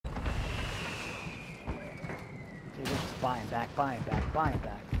Buying back.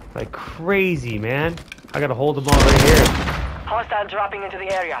 Like crazy, man. I gotta hold them all right here. Hostile dropping into the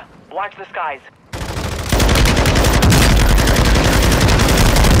area. Watch the skies.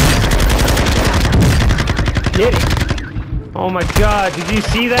 Get it. Oh my god, did you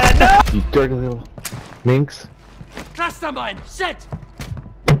see that? No! You dirty little minx. Cluster mine, set!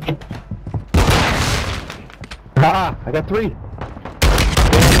 Ah, I got 3.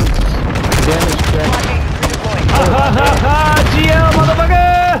 Damage check. Ha ha ha! GL, motherfucker!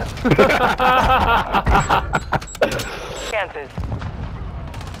 Chances.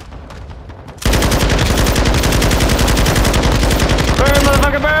 Burn,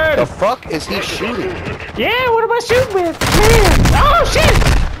 motherfucker, burn! The fuck is he shooting? Yeah, what am I shooting with? Man! Oh shit!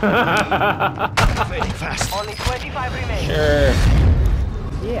 Fading fast. Only 25 remain. Sure.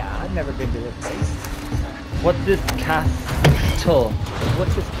 Yeah, I've never been to this place. What's this castle?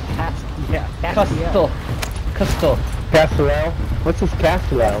 What's this cast? Yeah, Castle. Castle. Castelao? What's this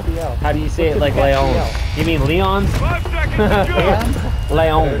Castelao? Castiel. How do you say it What's like this Leon? Castiel? You mean Leon's? 5 seconds to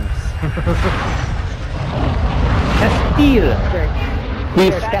Leon? Leons.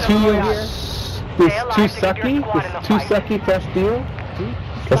 Castile. He's too sucky? He's too sucky Castile?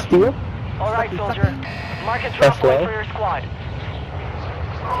 Castile? Alright, soldier. Mark a drop point for your squad.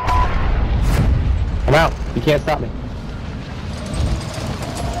 I'm out. You can't stop me.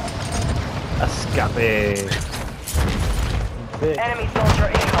 Escape. Enemy soldier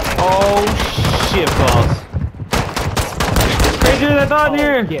incoming. Oh shit balls. It's crazier than I thought in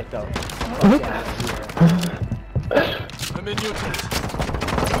here. Get though. I'm in your tent.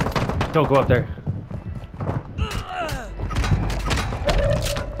 Don't go up there.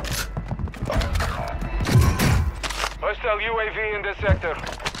 Hostile UAV in this sector.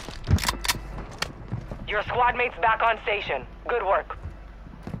 Your squad mates back on station. Good work.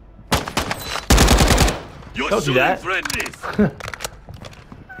 You're Don't do that. friendlies.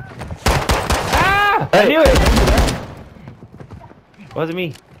 Ah! I knew it! Wasn't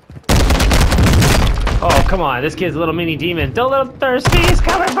me. Oh, come on. This kid's a little mini demon. Don't let him thirsty. He's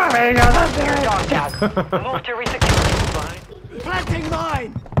coming for me. Your dog tag. Move to resecure. Planting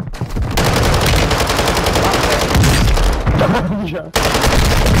mine.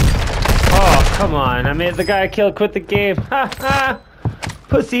 Oh, come on. I made the guy I killed quit the game. Ha ha!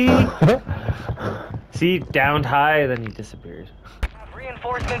 Pussy! See, downed high, then he disappeared.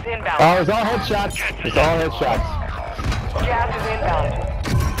 Reinforcements inbound. Oh, it's all headshots. It's all headshots. Gas is inbound.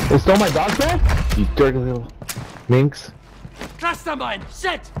 They stole my dog tag? You dirty little minx. Cluster mine,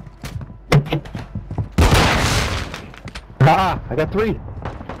 set! Ah, I got 3.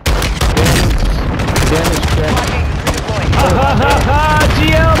 Damage check. Ha ha ha ha!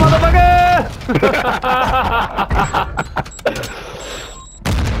 GL, motherfucker!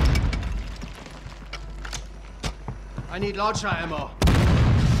 I need launcher ammo.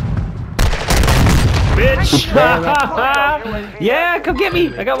 Bitch! Yeah, come get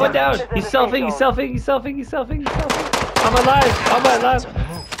me! I got one down. He's selfing. I'm alive.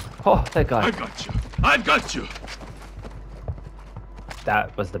 Oh, thank God. I've got you.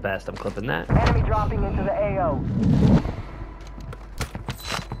 That was the best. I'm clipping that. Enemy dropping into the AO.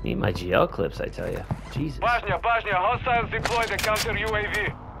 Need my GL clips, I tell you. Jesus. Bashnia, hostiles deployed a counter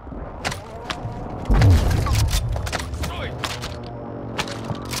UAV.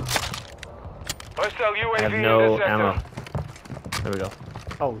 Hostile UAV I have in no this ammo. sector. There we go.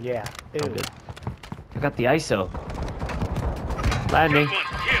 Oh yeah. Ew. I'm good. I got the ISO. Landing.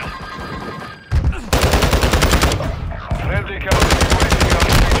 Friendly counter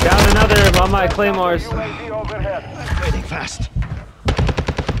UAV Down another on my claymores. UAV overhead. Fading fast.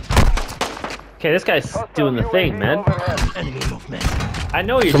 Okay, this guy's doing the thing, man. Enemy movement. I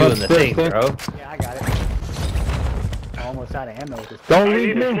know you're Come doing on, the stay, thing, stay. bro. Yeah, I got it. Almost out of ammo with this. Don't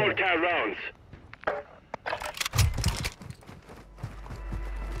leave me. rounds.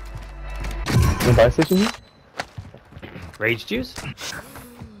 The buy station here? Rage juice? I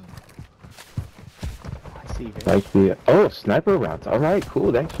see it. Like the sniper rounds. Alright,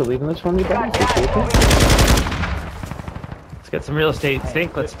 cool. Thanks for leaving this for me, buddy. Appreciate it. Let's get some real estate.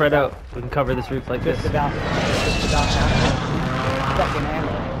 Think. Let's spread out. We can cover this roof like this. Just about fucking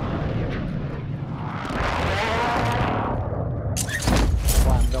ammo.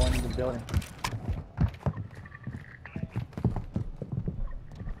 While I'm going into the building.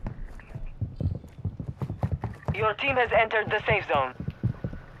 Your team has entered the safe zone.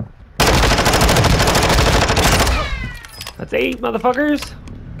 That's 8, motherfuckers.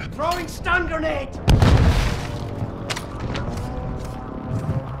 Throwing stun grenade.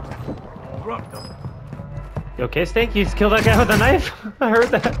 You okay, Stink? You just killed that guy with a knife? I heard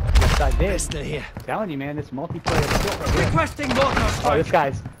that. I did. Still here. I'm telling you, man, this multiplayer shit right here. Requesting mortar Oh, strike. this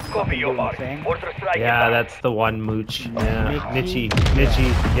guy's Copy your doing mark. the thing. Mortar strike Yeah, inbound. that's the one mooch. Yeah, Mitchie.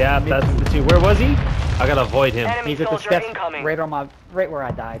 Mitchie. Yeah, that's the two. Where was he? I gotta avoid him. Enemy He's at the soldier steps incoming. right where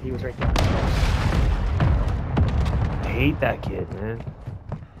I died. He was right there. I hate that kid, man.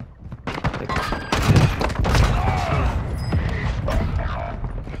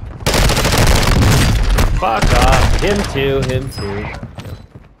 Fuck off. Him too, him too.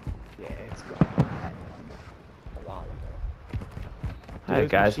 Yeah, it's good. Wow. Alright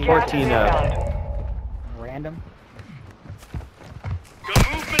guys, Gas is 14 up. Random.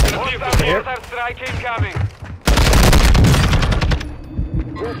 Mortar strike incoming.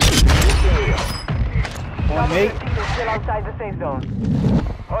 On me. Still outside the safe zone.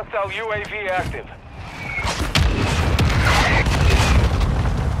 Hostile UAV active.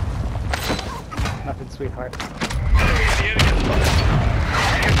 Nothing, sweetheart. Your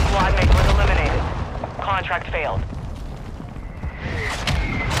squad mate was eliminated. Contract failed.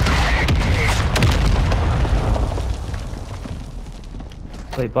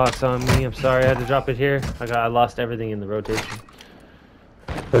 Plate box on me. I'm sorry I had to drop it here. I lost everything in the rotation.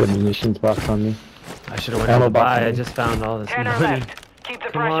 Put a munitions box on me. I should have went Ammo out to box buy. on I me. just found all this Tenor money. left. Keep the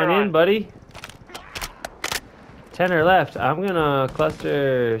Come pressure on in, buddy. Tenor left. I'm gonna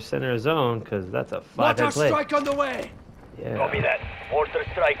cluster center zone because that's a Mortar five-head play. strike on the way. Yeah. Copy that. Mortar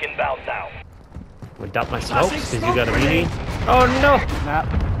strike inbound now. I'm gonna dump my smokes because you got a meeting. Oh no! Nah,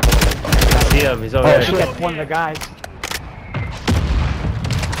 I see him. He's over I there. think that's one of the guys.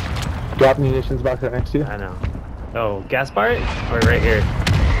 Drop munitions box right next to you. I know. Oh, gas bar it? Or right here?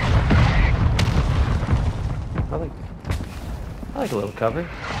 I like a little cover.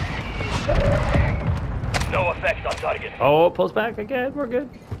 No effect on target. Oh, it pulls back again. We're good.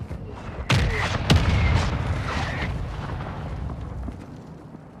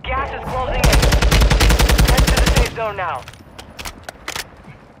 Gas is closing in. Head to the safe zone now.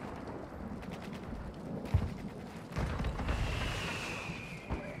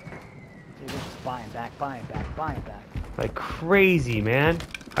 Dude, they're just buying back. Like crazy, man.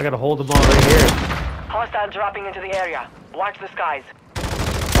 I gotta hold them all right here. Hostile dropping into the area. Watch the skies.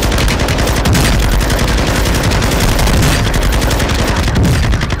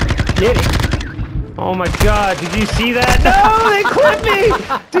 Get it. Oh my god, did you see that? No, they clipped me!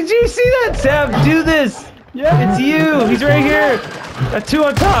 Did you see that, Sam? Do this! Yeah. It's you! He's right here! A two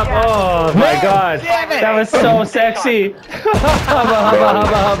on top! Oh my god. That was so sexy!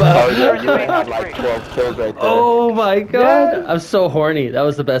 Oh, yeah, you had like 12 kills right there. Oh my god! I'm so horny. That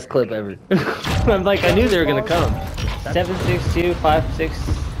was the best clip ever. I'm like, I knew they were gonna come. 76256.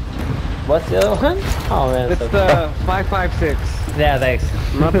 What's the other one? Oh man. It's the 556, Yeah, thanks.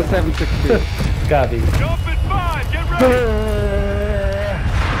 not the 762. Copy. Jump in 5. Get ready.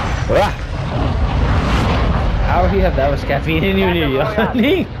 How do you have that much caffeine in you,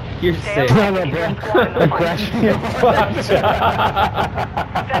 honey? You're sick.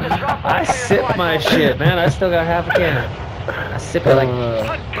 I sip my shit, man. I still got half a can. I sip it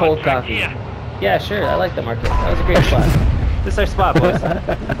like cold coffee. Yeah, sure. I like the market. That was a great spot. This is our spot, boys.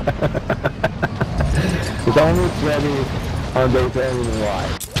 It's almost ready on those enemy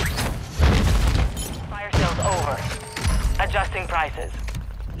wide. Fire sales over. Adjusting prices.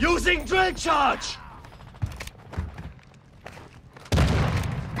 Using drill charge.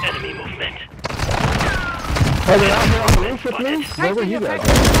 Enemy movement. Oh, they're out here on the roof with me? Where were you guys? I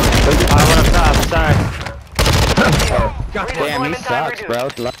went up top. Sorry. Damn, he sucks, bro.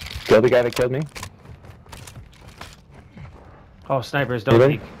 Kill the guy that killed me. Oh, snipers, don't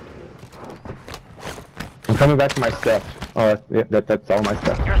Really? peek. I'm coming back to my stuff. Oh, yeah, that's all my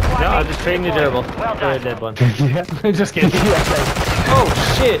stuff. Your squad No, I'm mate just trading you deployed. durable. Well For a done. dead one. Yeah. Just kidding. Oh,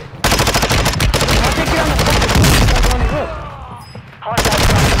 shit. Hostile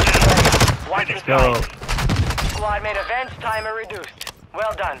dropping into the area. Watch the Go. skies. Squad mate events timer reduced.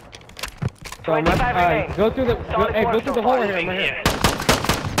 Well done. So much. 25 remain. Go through the. Go through the hole right here. Right here.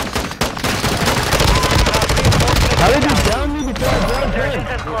 How did you down me before I dropped Resurgence in?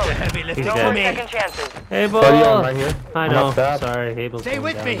 has closed. Heavy lift. He's No dead. more second chances. Abel. Buddy, I'm right here. I I'm know. up top. Sorry, Abel's Stay going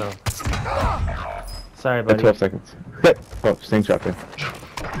with down, me. though. Sorry, At buddy. 12 seconds. Oh, stink drop in.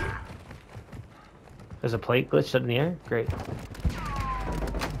 There's a plate glitched up in the air? Great.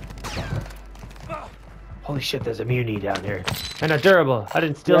 Holy shit, there's a muni down here. And a durable. I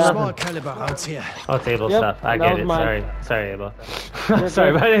didn't steal Small nothing. caliber rounds here. Oh, table Yep, stuff. I that get was it. mine. Sorry, Abel. You're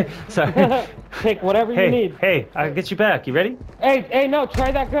Sorry, good. buddy. Sorry. Take whatever you Hey, need. hey, I'll get you back. You ready? Hey, no,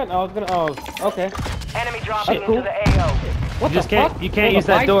 try that gun. I was gonna. Oh, okay. Enemy dropping Shit. into the AO. What You just the can't. fuck? You can't There's use a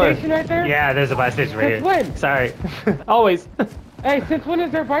that buy door. station right there? Yeah, there's a buy station right Since here. when? Sorry. Always. Hey, since when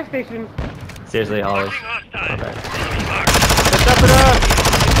is there a buy station? Seriously, always. Hostile. Okay. Let's up it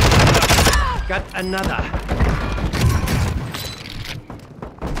up! Got another.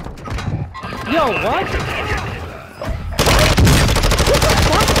 Yo, what?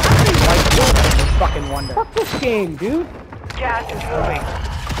 Fucking wonder. Fuck this game, dude. Gas is moving.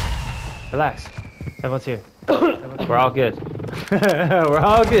 Relax. Everyone's here. We're all good. We're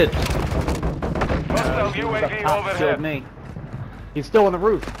all good. Hostile UAV Killed overhead. me. He's still on the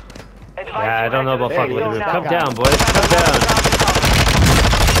roof. Yeah, I don't know about There fucking he with is. the roof. Come down, boys. Come down.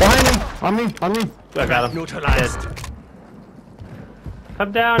 Behind him! On me! I got him. Neutralized.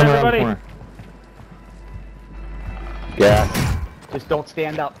 Come down, Come around the everybody. corner. Yeah. Just don't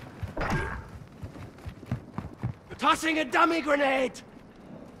stand up. Tossing a dummy grenade.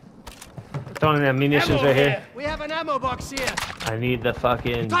 Throwing ammunitions Ammo right here. We have an ammo box here. I need the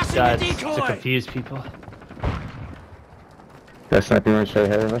fucking Tossing guts a to decoy. confuse people. That sniper right straight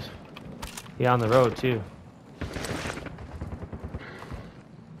ahead of us. Yeah, on the road too.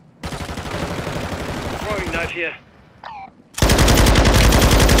 Throwing knife here.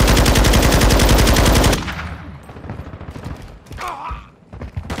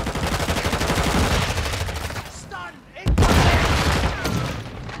 Stun.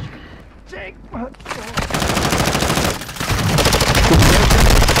 Take.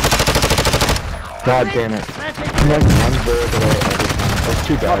 God damn it. He has one bullet away every time. That's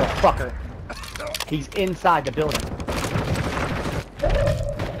too bad. Motherfucker. He's inside the building.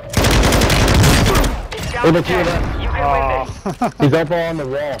 Hey, but you know that? You can win this. He's up all on the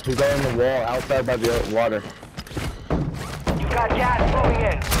wall. He's all on the wall outside by the water. You've got gas moving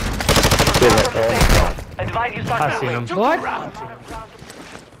in. Yeah, like, oh, Advise you I start see him. moving. What?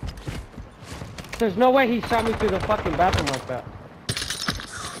 There's no way he shot me through the fucking bathroom like that.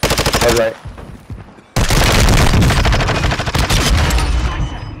 Alright.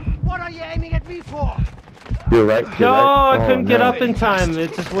 What are you aiming at me for? You're right. You're No, right. I couldn't get no. up in time.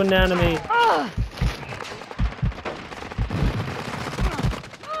 It just wouldn't animate.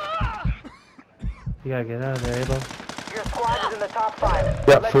 You gotta get out of there, Abel. Your squad is in the top 5.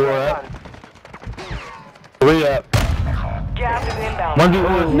 Yep, Let's 4 get it up. done. 3 up. Gas is inbound.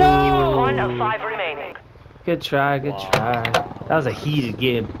 1v1. No! 1 of 5 remaining. Good try, good try. That was a heated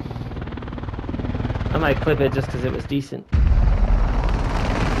game. I might clip it just because it was decent. Yo,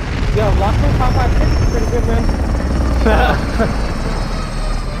 Lockman 556 is pretty good, man.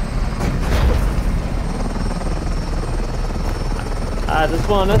 I just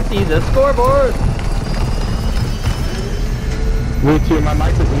wanna see the scoreboard. Me too. My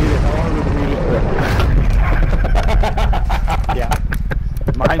mic is muted. How long was it muted? Yeah.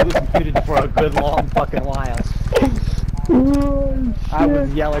 Mine was muted for a good long fucking while. I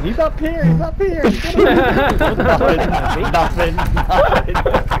was yelling, he's up here, he's up here. Nothing.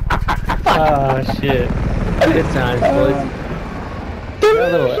 Oh shit. Good times, boys.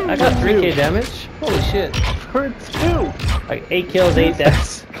 I got 3k damage. Holy shit. Hurt too. Like 8 kills, 8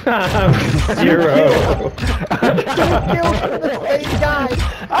 deaths. I'm 0. Kills for the same guy.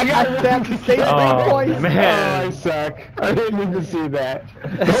 I got that the same Oh, twice. Oh, I man. suck. I didn't need to see that.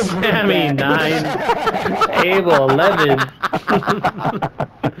 Sammy 9. Abel 11.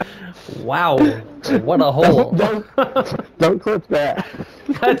 Wow. What a hole. Don't clip that.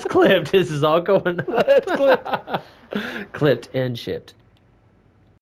 That's clipped. This is all going. That's clipped. Clipped and shipped.